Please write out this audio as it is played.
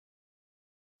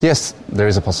Yes, there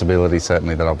is a possibility,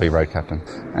 certainly, that I'll be road captain.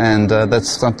 And that's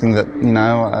something that,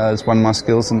 is one of my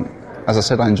skills, and as I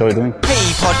said, I enjoy doing.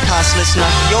 Hey, podcast listener,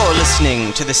 you're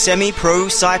listening to the Semi-Pro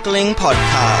Cycling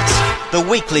Podcast, the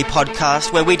weekly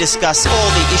podcast where we discuss all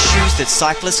the issues that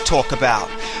cyclists talk about.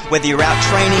 Whether you're out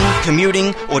training,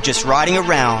 commuting, or just riding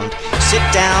around, sit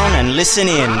down and listen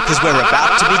in, because we're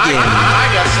about to begin. I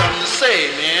got something to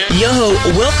say, man. Yo,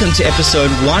 welcome to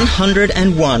episode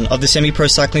 101 of the Semi-Pro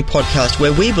Cycling Podcast,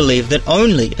 where we believe that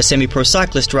only a semi-pro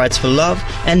cyclist rides for love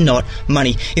and not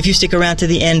money. If you stick around to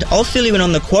the end, I'll fill you in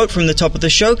on the quote from the top of the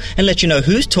show and let you know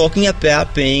who's talking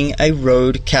about being a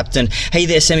road captain. Hey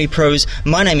there, semi-pros.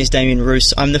 My name is Damien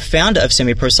Roos. I'm the founder of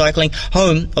Semi-Pro Cycling,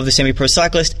 home of the Semi-Pro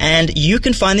Cyclist, and you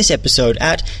can find this episode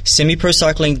at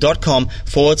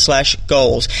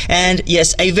semiprocycling.com/goals. And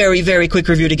yes, a very, very quick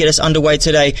review to get us underway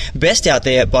today. Best Out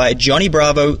There by Johnny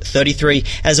Bravo 33.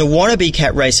 As a wannabe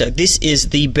cat racer, this is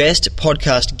the best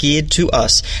podcast geared to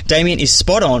us. Damien is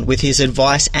spot on with his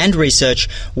advice and research.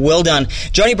 Well done.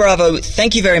 Johnny Bravo,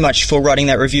 thank you very much for writing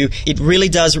that review. It really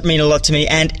does mean a lot to me,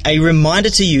 and a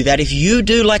reminder to you that if you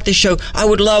do like the show, I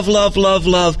would love a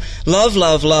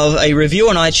review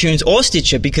on iTunes or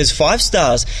Stitcher, because 5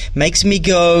 stars makes me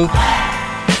go...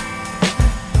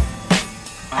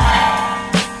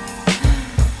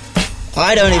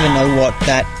 I don't even know what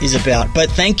that is about, but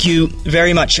thank you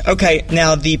very much. Okay,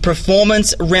 now the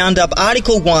Performance Roundup.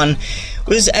 Article 1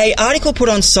 was an article put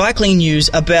on Cycling News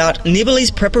about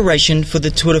Nibali's preparation for the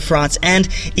Tour de France, and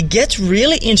it gets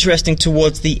really interesting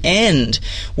towards the end,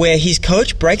 where his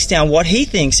coach breaks down what he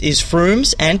thinks is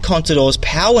Froome's and Contador's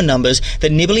power numbers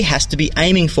that Nibali has to be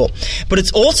aiming for. But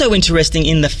it's also interesting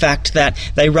in the fact that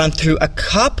they run through a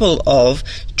couple of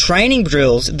training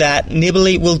drills that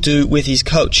Nibali will do with his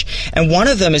coach. And one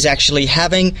of them is actually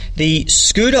having the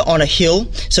scooter on a hill.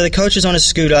 So the coach is on a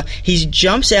scooter, he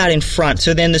jumps out in front,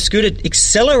 so then the scooter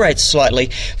accelerates slightly,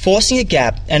 forcing a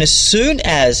gap, and as soon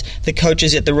as the coach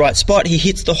is at the right spot, he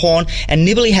hits the horn, and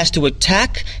Nibali has to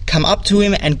attack, come up to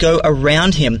him, and go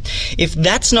around him. If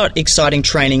that's not exciting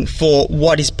training for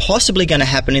what is possibly going to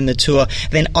happen in the Tour,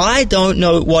 then I don't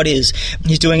know what is.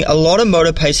 He's doing a lot of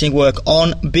motor pacing work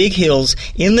on big hills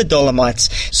in the Dolomites,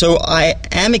 so I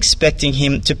am expecting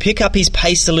him to pick up his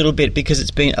pace a little bit, because it's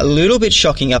been a little bit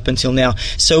shocking up until now,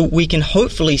 so we can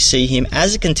hopefully see him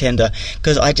as a contender,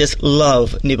 because I just love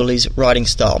Nibali's riding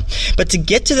style. But to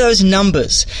get to those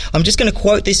numbers, I'm just going to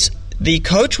quote this. The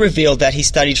coach revealed that he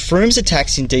studied Froome's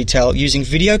attacks in detail using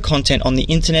video content on the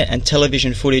internet and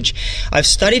television footage. I've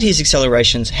studied his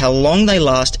accelerations, how long they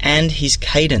last, and his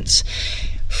cadence.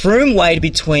 Froome weighed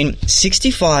between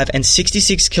 65 and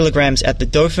 66 kilograms at the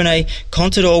Dauphiné.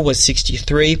 Contador was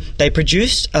 63. They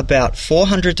produced about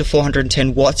 400 to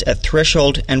 410 watts at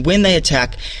threshold, and when they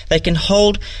attack, they can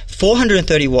hold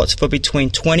 430 watts for between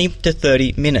 20 to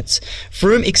 30 minutes.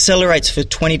 Froome accelerates for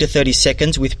 20 to 30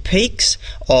 seconds with peaks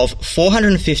of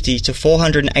 450 to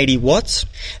 480 watts.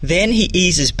 Then he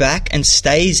eases back and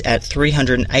stays at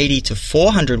 380 to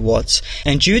 400 watts.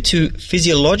 And due to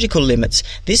physiological limits,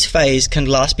 this phase can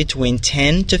last between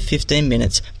 10 to 15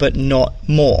 minutes, but not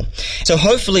more. So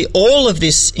hopefully all of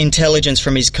this intelligence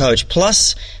from his coach,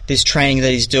 plus this training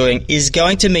that he's doing, is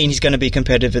going to mean he's going to be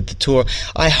competitive at the Tour.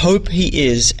 I hope he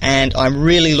is, and I'm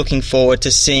really looking forward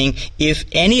to seeing if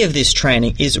any of this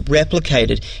training is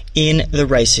replicated in the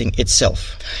racing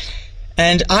itself.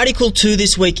 And Article 2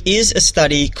 this week is a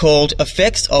study called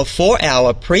Effects of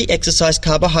 4-Hour Pre-Exercise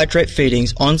Carbohydrate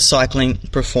Feedings on Cycling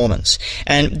Performance.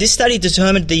 And this study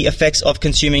determined the effects of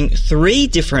consuming 3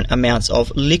 different amounts of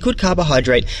liquid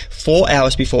carbohydrate 4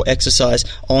 hours before exercise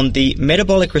on the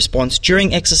metabolic response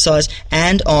during exercise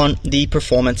and on the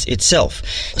performance itself.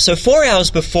 So 4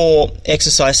 hours before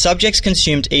exercise, subjects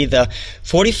consumed either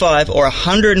 45 or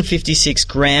 156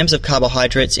 grams of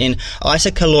carbohydrates in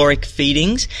isocaloric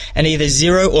feedings, and either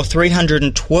 0 or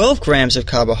 312 grams of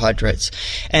carbohydrates.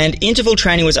 And interval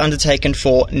training was undertaken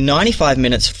for 95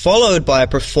 minutes, followed by a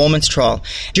performance trial.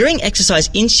 During exercise,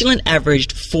 insulin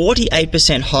averaged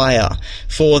 48% higher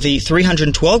for the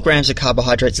 312 grams of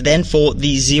carbohydrates than for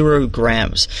the 0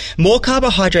 grams. More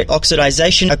carbohydrate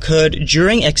oxidation occurred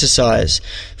during exercise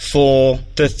for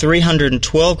the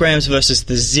 312 grams versus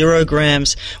the 0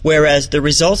 grams, whereas the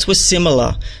results were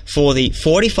similar for the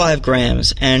 45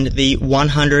 grams and the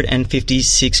 156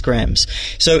 156 grams.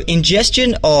 So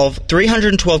ingestion of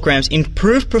 312 grams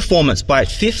improved performance by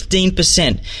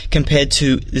 15% compared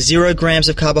to 0 grams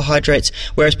of carbohydrates,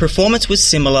 whereas performance was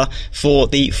similar for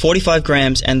the 45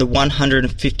 grams and the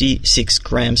 156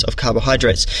 grams of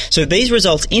carbohydrates. So these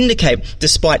results indicate,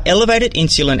 despite elevated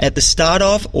insulin at the start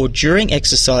of or during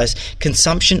exercise,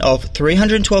 consumption of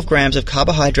 312 grams of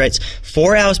carbohydrates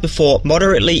 4 hours before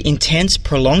moderately intense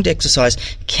prolonged exercise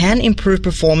can improve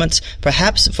performance,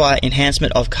 perhaps via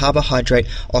enhancement of carbohydrate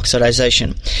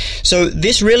oxidation. So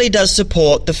this really does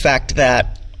support the fact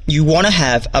that you want to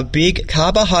have a big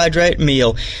carbohydrate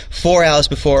meal 4 hours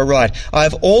before a ride.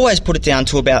 I've always put it down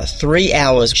to about 3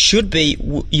 hours should be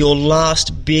your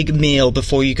last big meal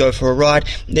before you go for a ride.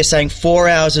 They're saying 4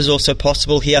 hours is also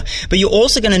possible here, but you're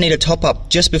also going to need a top up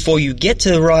just before you get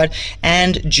to the ride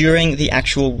and during the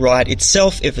actual ride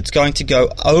itself if it's going to go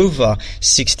over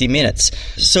 60 minutes.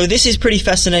 So this is pretty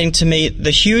fascinating to me.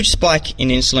 The huge spike in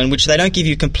insulin, which they don't give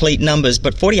you complete numbers,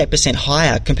 but 48%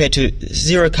 higher compared to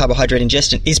 0 carbohydrate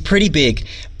ingestion, is pretty big,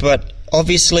 but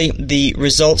obviously the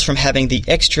results from having the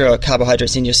extra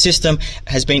carbohydrates in your system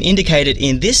has been indicated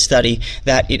in this study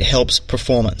that it helps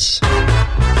performance.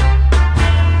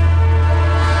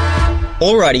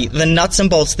 Alrighty, the nuts and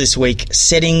bolts this week,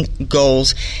 setting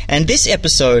goals, and this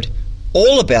episode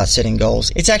all about setting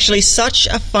goals. It's actually such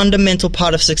a fundamental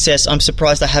part of success, I'm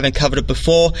surprised I haven't covered it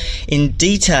before in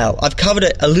detail. I've covered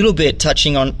it a little bit,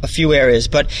 touching on a few areas,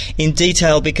 but in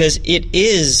detail because it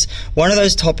is one of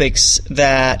those topics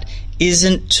that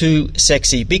isn't too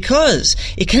sexy, because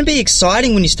it can be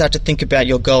exciting when you start to think about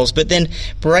your goals, but then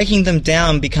breaking them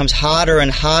down becomes harder and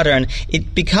harder, and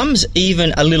it becomes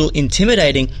even a little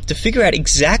intimidating to figure out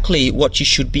exactly what you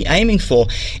should be aiming for.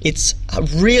 It's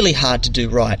really hard to do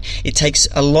right. It takes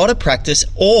a lot of practice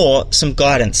or some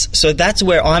guidance. So that's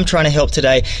where I'm trying to help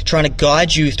today, trying to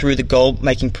guide you through the goal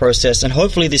making process, and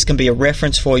hopefully this can be a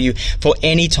reference for you for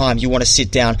any time you want to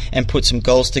sit down and put some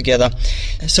goals together.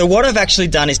 So what I've actually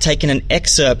done is taken an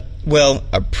excerpt, well,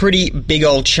 a pretty big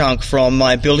old chunk from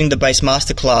my Building the Base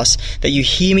Masterclass that you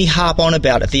hear me harp on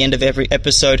about at the end of every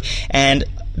episode, and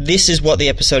this is what the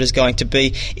episode is going to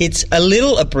be. It's a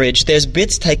little abridged. There's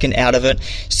bits taken out of it.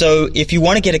 So if you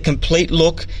want to get a complete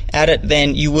look at it,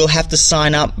 then you will have to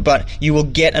sign up, but you will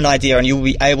get an idea and you will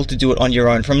be able to do it on your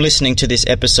own from listening to this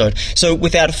episode. So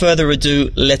without further ado,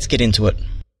 let's get into it.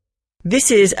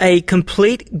 This is a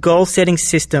complete goal-setting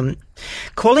system.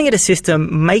 Calling it a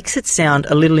system makes it sound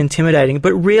a little intimidating,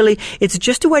 but really it's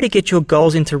just a way to get your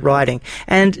goals into writing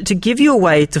and to give you a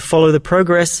way to follow the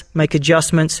progress, make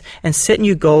adjustments, and set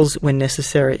new goals when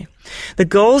necessary. The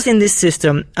goals in this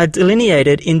system are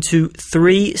delineated into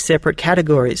 3 separate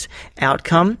categories: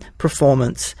 outcome,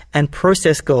 performance, and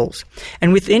process goals.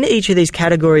 And within each of these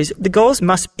categories, the goals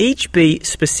must each be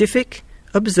specific,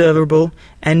 observable,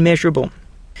 and measurable.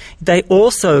 They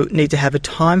also need to have a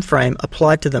time frame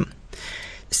applied to them.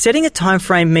 Setting a time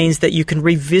frame means that you can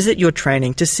revisit your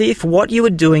training to see if what you are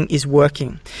doing is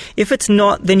working. If it's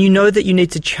not, then you know that you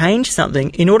need to change something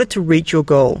in order to reach your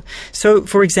goal. So,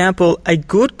 for example, a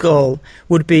good goal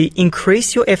would be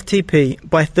increase your FTP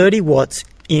by 30 watts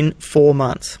in 4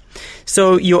 months.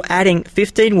 So you're adding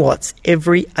 15 watts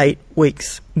every 8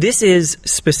 weeks. This is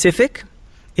specific,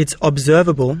 it's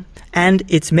observable, and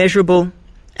it's measurable,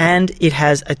 and it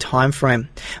has a time frame.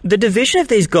 The division of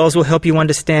these goals will help you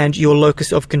understand your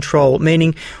locus of control,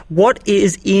 meaning what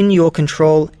is in your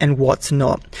control and what's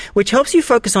not, which helps you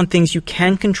focus on things you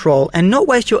can control and not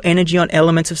waste your energy on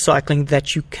elements of cycling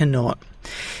that you cannot.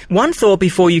 One thought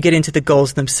before you get into the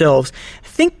goals themselves: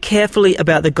 think carefully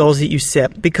about the goals that you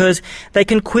set, because they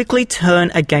can quickly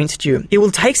turn against you. It will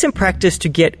take some practice to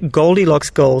get Goldilocks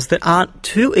goals that aren't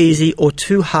too easy or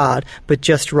too hard, but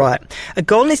just right. A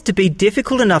goal needs to be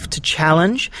difficult enough to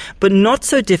challenge, but not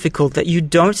so difficult that you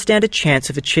don't stand a chance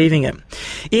of achieving it.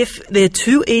 If they're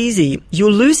too easy,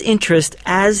 you'll lose interest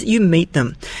as you meet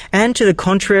them. And to the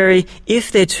contrary,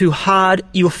 if they're too hard,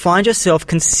 you'll find yourself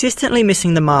consistently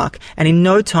missing the mark, and in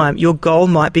no time, your goal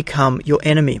might become your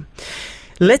enemy.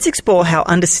 Let's explore how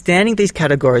understanding these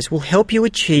categories will help you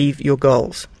achieve your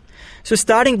goals. So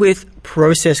starting with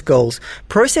process goals.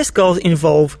 Process goals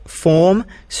involve form,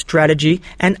 strategy,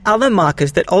 and other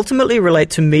markers that ultimately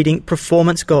relate to meeting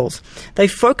performance goals. They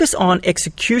focus on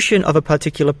execution of a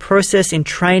particular process in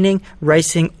training,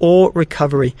 racing, or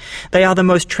recovery. They are the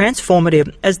most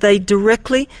transformative as they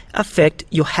directly affect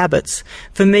your habits.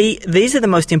 For me, these are the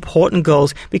most important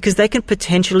goals because they can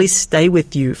potentially stay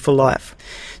with you for life.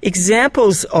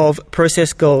 Examples of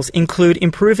process goals include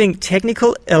improving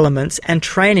technical elements and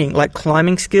training like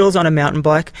climbing skills on a mountain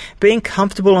bike, being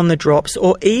comfortable on the drops,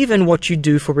 or even what you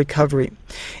do for recovery.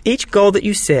 Each goal that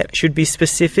you set should be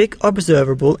specific,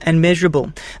 observable, and measurable.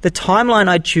 The timeline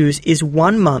I choose is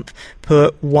 1 month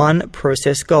per one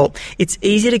process goal. It's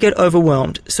easy to get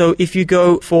overwhelmed, so if you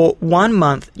go for 1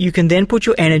 month, you can then put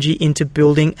your energy into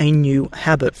building a new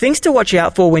habit. Things to watch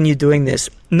out for when you're doing this: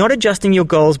 not adjusting your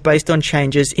goals based on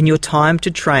changes in your time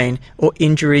to train or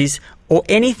injuries or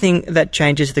anything that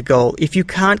changes the goal. If you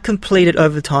can't complete it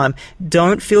over time,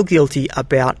 don't feel guilty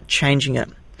about changing it.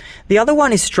 The other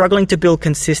one is struggling to build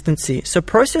consistency. So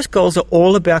process goals are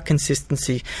all about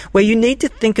consistency, where you need to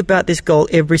think about this goal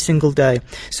every single day.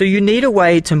 So you need a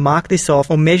way to mark this off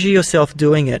or measure yourself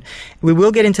doing it. We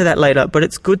will get into that later, but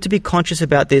it's good to be conscious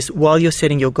about this while you're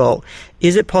setting your goal.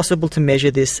 Is it possible to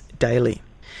measure this daily?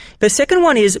 The second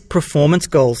one is performance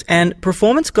goals, and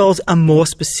performance goals are more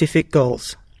specific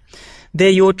goals.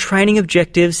 They're your training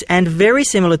objectives and very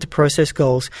similar to process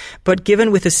goals, but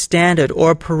given with a standard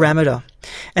or a parameter.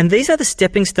 And these are the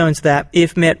stepping stones that,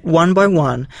 if met one by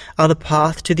one, are the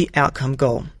path to the outcome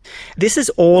goal. This is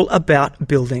all about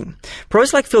building.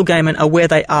 Pros like Phil Gaiman are where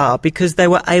they are because they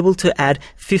were able to add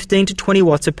 15 to 20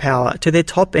 watts of power to their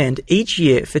top end each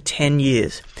year for 10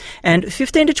 years. And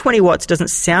 15 to 20 watts doesn't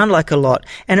sound like a lot,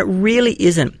 and it really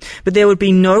isn't. But there would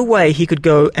be no way he could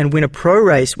go and win a pro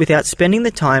race without spending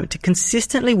the time to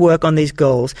consistently work on these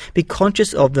goals, be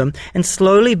conscious of them, and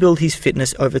slowly build his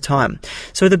fitness over time.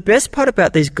 So the best part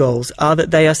about these goals are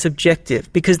that they are subjective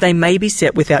because they may be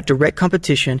set without direct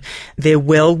competition. They're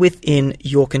well within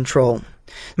your control.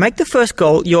 Make the first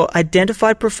goal your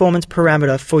identified performance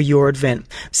parameter for your event.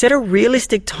 Set a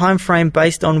realistic time frame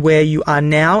based on where you are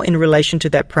now in relation to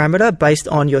that parameter based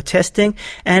on your testing,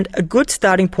 and a good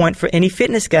starting point for any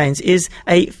fitness gains is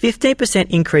a 15%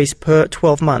 increase per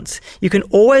 12 months. You can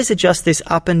always adjust this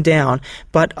up and down,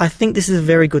 but I think this is a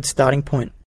very good starting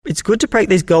point. It's good to break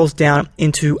these goals down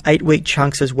into 8-week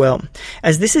chunks as well,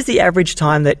 as this is the average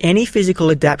time that any physical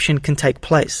adaptation can take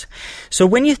place. So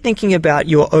when you're thinking about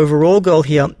your overall goal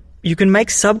here, you can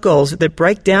make sub-goals that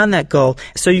break down that goal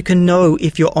so you can know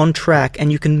if you're on track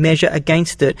and you can measure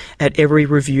against it at every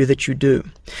review that you do.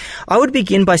 I would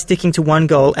begin by sticking to one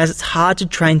goal, as it's hard to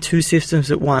train two systems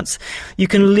at once. You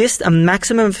can list a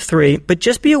maximum of 3, but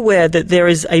just be aware that there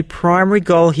is a primary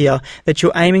goal here that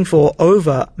you're aiming for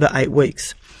over the 8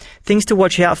 weeks. Things to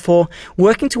watch out for: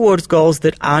 working towards goals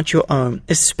that aren't your own,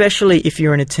 especially if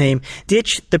you're in a team.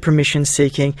 Ditch the permission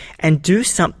seeking and do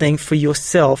something for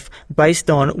yourself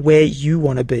based on where you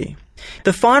want to be.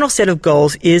 The final set of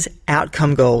goals is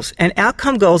outcome goals, and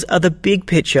outcome goals are the big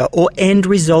picture or end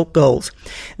result goals.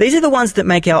 These are the ones that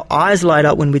make our eyes light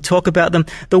up when we talk about them,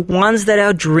 the ones that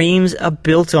our dreams are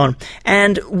built on.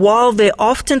 And while they're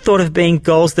often thought of being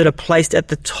goals that are placed at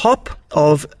the top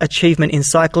of achievement in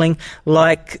cycling,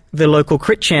 like the local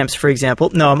crit champs, for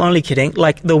example, no, I'm only kidding,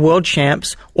 like the world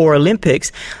champs or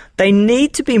Olympics, they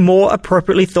need to be more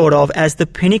appropriately thought of as the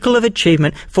pinnacle of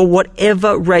achievement for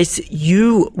whatever race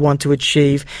you want to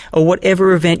achieve or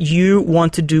whatever event you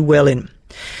want to do well in.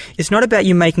 It's not about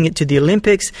you making it to the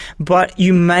Olympics, but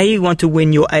you may want to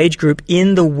win your age group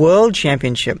in the World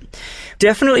Championship.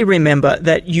 Definitely remember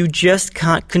that you just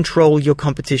can't control your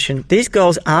competition. These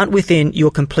goals aren't within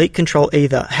your complete control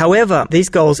either. However, these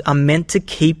goals are meant to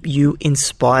keep you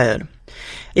inspired.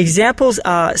 Examples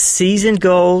are season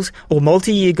goals or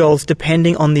multi-year goals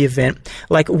depending on the event,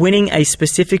 like winning a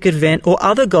specific event, or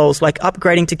other goals like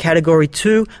upgrading to Category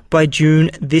 2 by June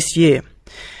this year.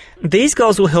 These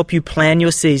goals will help you plan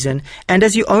your season, and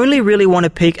as you only really want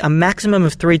to peak a maximum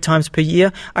of 3 times per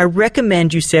year, I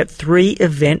recommend you set 3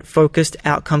 event-focused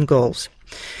outcome goals.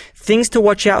 Things to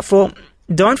watch out for: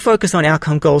 don't focus on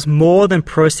outcome goals more than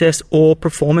process or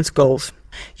performance goals.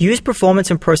 Use performance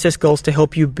and process goals to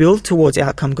help you build towards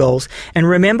outcome goals, and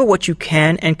remember what you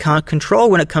can and can't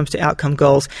control when it comes to outcome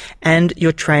goals and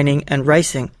your training and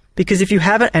racing. Because if you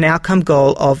have an outcome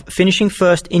goal of finishing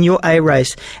first in your A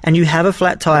race and you have a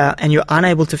flat tire and you're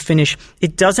unable to finish,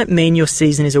 it doesn't mean your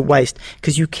season is a waste,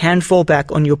 because you can fall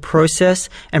back on your process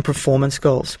and performance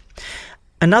goals.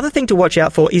 Another thing to watch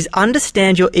out for is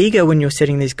understand your ego when you're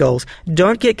setting these goals.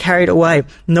 Don't get carried away.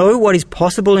 Know what is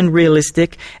possible and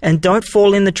realistic, and don't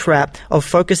fall in the trap of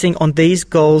focusing on these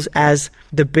goals as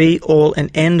the be-all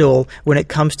and end-all when it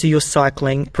comes to your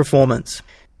cycling performance.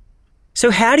 So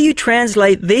how do you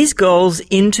translate these goals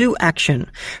into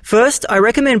action? First, I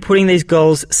recommend putting these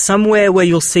goals somewhere where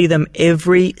you'll see them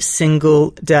every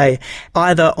single day,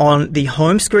 either on the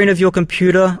home screen of your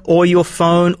computer or your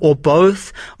phone, or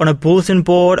both, on a bulletin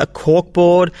board, a cork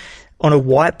board, on a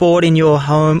whiteboard in your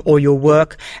home or your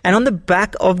work, and on the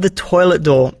back of the toilet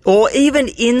door, or even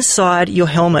inside your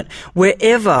helmet,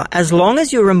 wherever, as long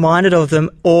as you're reminded of them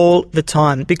all the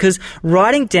time. Because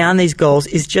writing down these goals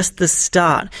is just the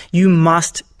start. You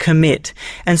must commit.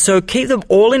 And so keep them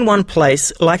all in one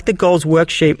place, like the goals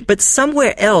worksheet, but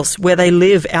somewhere else where they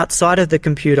live outside of the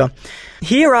computer.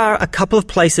 Here are a couple of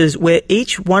places where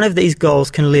each one of these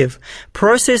goals can live.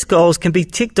 Process goals can be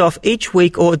ticked off each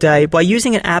week or day by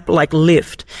using an app like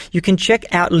Lift. You can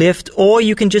check out Lift, or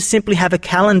you can just simply have a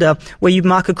calendar where you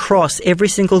mark a cross every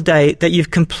single day that you've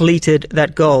completed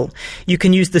that goal. You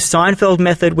can use the Seinfeld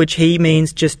method, which he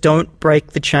means just don't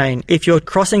break the chain. If you're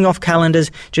crossing off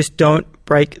calendars, just don't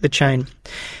break the chain.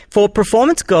 For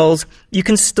performance goals, you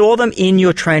can store them in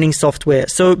your training software.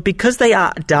 So because they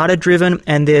are data-driven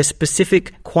and they're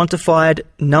specific quantified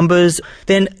numbers,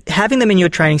 then having them in your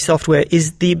training software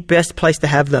is the best place to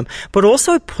have them, but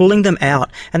also pulling them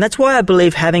out. And that's why I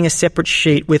believe having a separate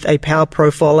sheet with a power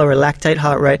profile or a lactate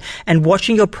heart rate and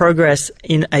watching your progress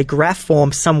in a graph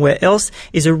form somewhere else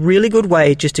is a really good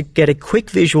way just to get a quick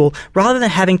visual rather than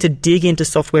having to dig into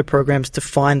software programs to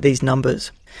find these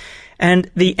numbers.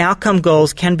 And the outcome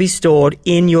goals can be stored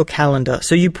in your calendar.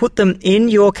 So you put them in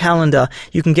your calendar.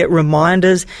 You can get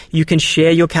reminders. You can share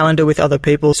your calendar with other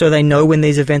people so they know when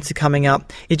these events are coming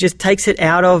up. It just takes it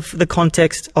out of the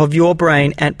context of your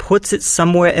brain and puts it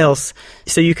somewhere else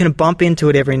so you can bump into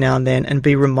it every now and then and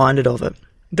be reminded of it.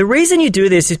 The reason you do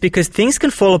this is because things can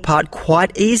fall apart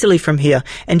quite easily from here,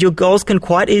 and your goals can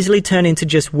quite easily turn into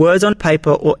just words on paper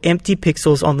or empty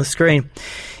pixels on the screen.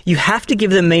 You have to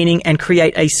give them meaning and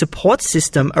create a support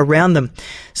system around them.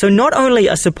 So not only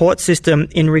a support system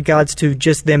in regards to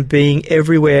just them being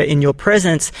everywhere in your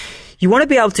presence, you want to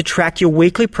be able to track your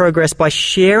weekly progress by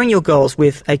sharing your goals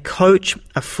with a coach,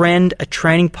 a friend, a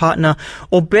training partner,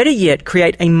 or better yet,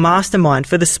 create a mastermind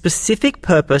for the specific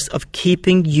purpose of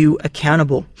keeping you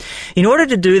accountable. In order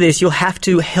to do this, you'll have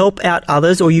to help out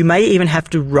others, or you may even have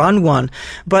to run one.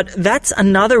 But that's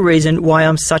another reason why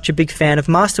I'm such a big fan of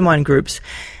mastermind groups.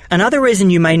 Another reason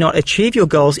you may not achieve your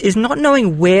goals is not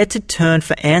knowing where to turn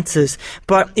for answers.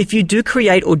 But if you do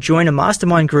create or join a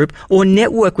mastermind group or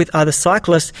network with other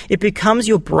cyclists, it becomes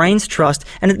your brain's trust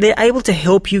and they're able to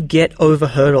help you get over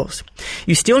hurdles.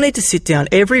 You still need to sit down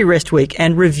every rest week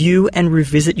and review and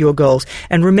revisit your goals.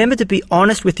 And remember to be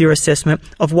honest with your assessment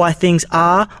of why things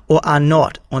are or are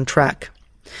not on track.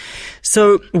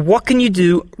 So what can you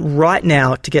do right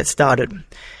now to get started?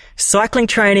 Cycling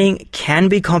training can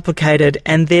be complicated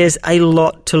and there's a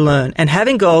lot to learn. And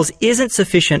having goals isn't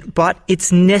sufficient, but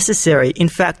it's necessary. In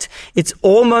fact, it's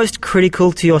almost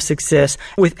critical to your success.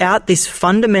 Without this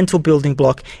fundamental building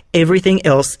block, everything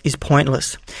else is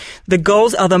pointless. The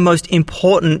goals are the most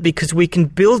important because we can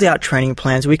build out training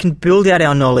plans, we can build out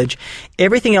our knowledge.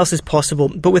 Everything else is possible,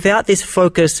 but without this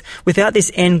focus, without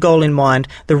this end goal in mind,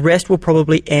 the rest will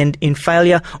probably end in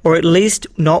failure, or at least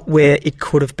not where it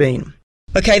could have been.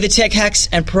 Okay, the tech hacks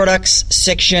and products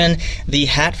section, the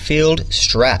Hatfield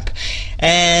strap.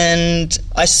 And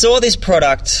I saw this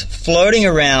product floating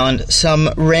around some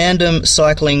random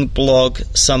cycling blog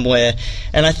somewhere,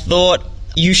 and I thought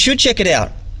you should check it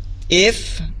out.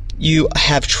 If you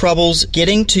have troubles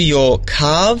getting to your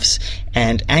calves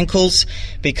and ankles,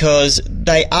 because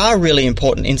they are really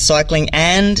important in cycling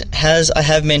and, as I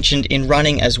have mentioned, in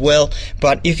running as well.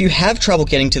 But if you have trouble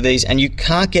getting to these and you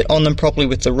can't get on them properly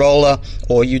with the roller,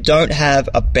 or you don't have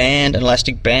a band, an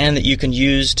elastic band that you can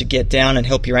use to get down and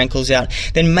help your ankles out,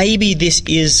 then maybe this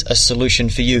is a solution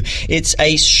for you. It's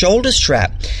a shoulder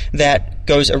strap that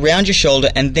goes around your shoulder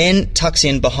and then tucks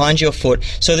in behind your foot.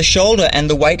 So the shoulder and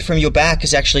the weight from your back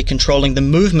is actually controlling the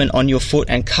movement on your foot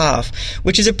and calf,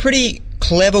 which is a pretty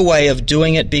clever way of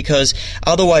doing it, because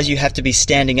otherwise you have to be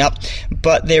standing up.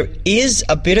 But there is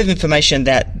a bit of information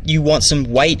that you want some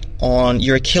weight on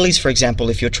your Achilles, for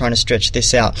example, if you're trying to stretch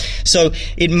this out. So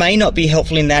it may not be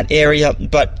helpful in that area,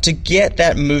 but to get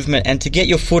that movement and to get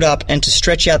your foot up and to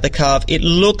stretch out the calf, it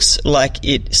looks like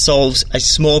it solves a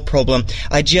small problem.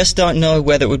 I just don't know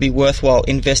whether it would be worthwhile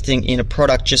investing in a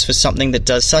product just for something that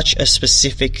does such a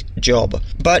specific job.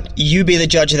 But you be the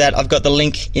judge of that. I've got the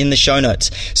link in the show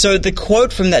notes. So the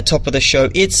quote from that top of the show,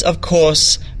 it's of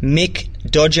course Mick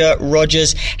Dodger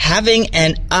Rogers, having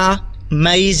an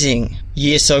amazing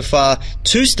year so far.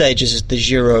 2 stages at the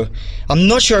Giro. I'm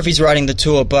not sure if he's riding the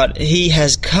Tour, but he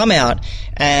has come out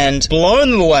and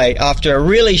blown them away after a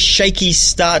really shaky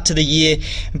start to the year,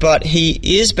 but he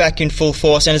is back in full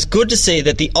force, and it's good to see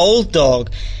that the old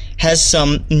dog has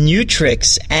some new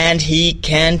tricks, and he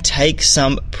can take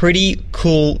some pretty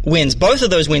cool wins. Both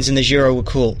of those wins in the Giro were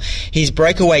cool. His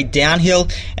breakaway downhill,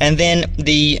 and then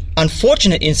the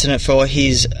unfortunate incident for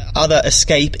his other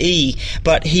escapee,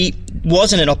 but he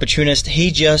wasn't an opportunist.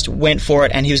 He just went for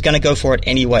it, and he was going to go for it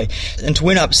anyway. And to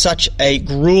win up such a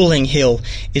grueling hill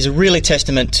is really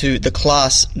testament to the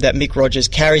class that Mick Rogers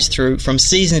carries through from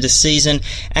season to season,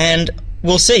 and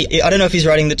we'll see. I don't know if he's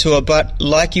riding the Tour, but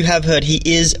like you have heard, he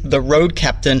is the road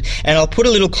captain. And I'll put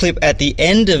a little clip at the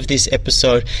end of this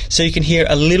episode so you can hear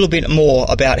a little bit more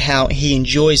about how he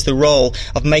enjoys the role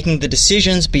of making the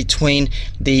decisions between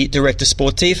the director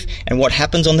sportif and what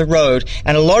happens on the road.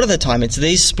 And a lot of the time, it's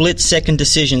these split-second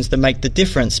decisions that make the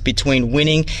difference between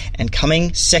winning and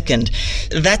coming second.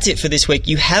 That's it for this week.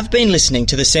 You have been listening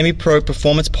to the Semi-Pro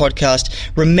Performance Podcast.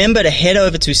 Remember to head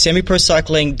over to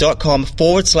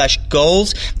semiprocycling.com/goals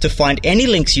to find any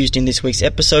links used in this week's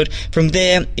episode. From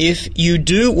there, if you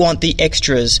do want the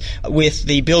extras with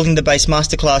the Building the Base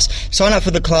Masterclass, sign up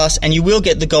for the class and you will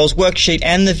get the goals worksheet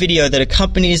and the video that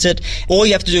accompanies it. All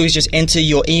you have to do is just enter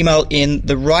your email in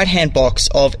the right-hand box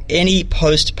of any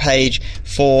post page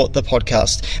for the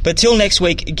podcast. But till next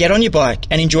week, get on your bike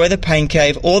and enjoy the Pain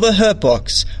Cave or the Hurt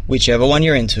Box, whichever one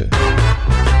you're into.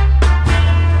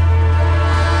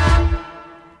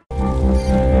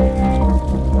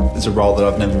 It's a role that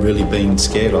I've never really been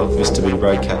scared of, is to be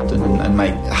road captain and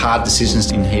make hard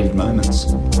decisions in heated moments.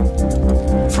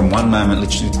 From one moment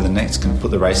literally to the next can put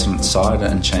the race on its side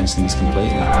and change things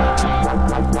completely.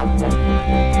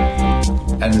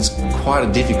 And it's quite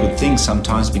a difficult thing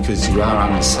sometimes because you are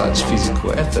under such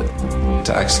physical effort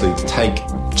to actually take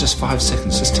just 5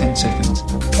 seconds, just 10 seconds.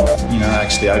 You know,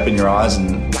 actually open your eyes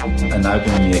and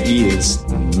open your ears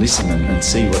and listen and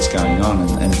see what's going on,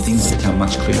 and things become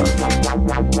much clearer.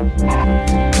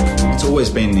 It's always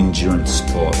been an endurance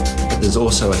sport, but there's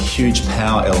also a huge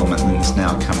power element that's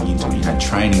now coming into it. You know,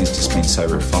 training has just been so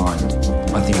refined.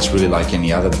 I think it's really like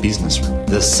any other business.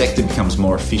 The sector becomes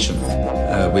more efficient.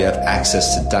 We have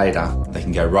access to data. They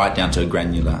can go right down to a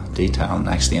granular detail and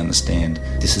actually understand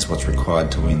this is what's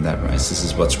required to win that race. This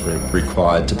is what's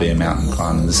required to be a mountain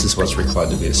climber. This is what's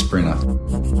required to be a sprinter.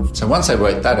 So once they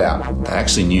worked that out, they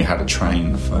actually knew how to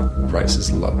train for races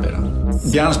a lot better.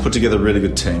 Bjarne's put together a really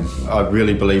good team. I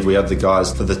really believe we have the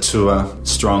guys for the Tour,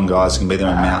 strong guys who can be there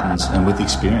in mountains and with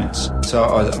experience. So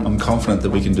I'm confident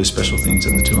that we can do special things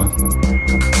at the Tour.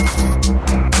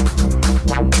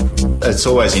 It's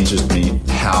always interested me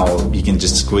how you can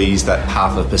just squeeze that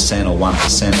 0.5% or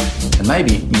 1%, and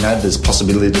maybe, you know, there's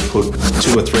possibility to put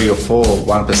 2 or 3 or 4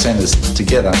 1%ers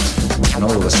together, and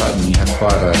all of a sudden you have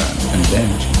quite an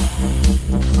advantage.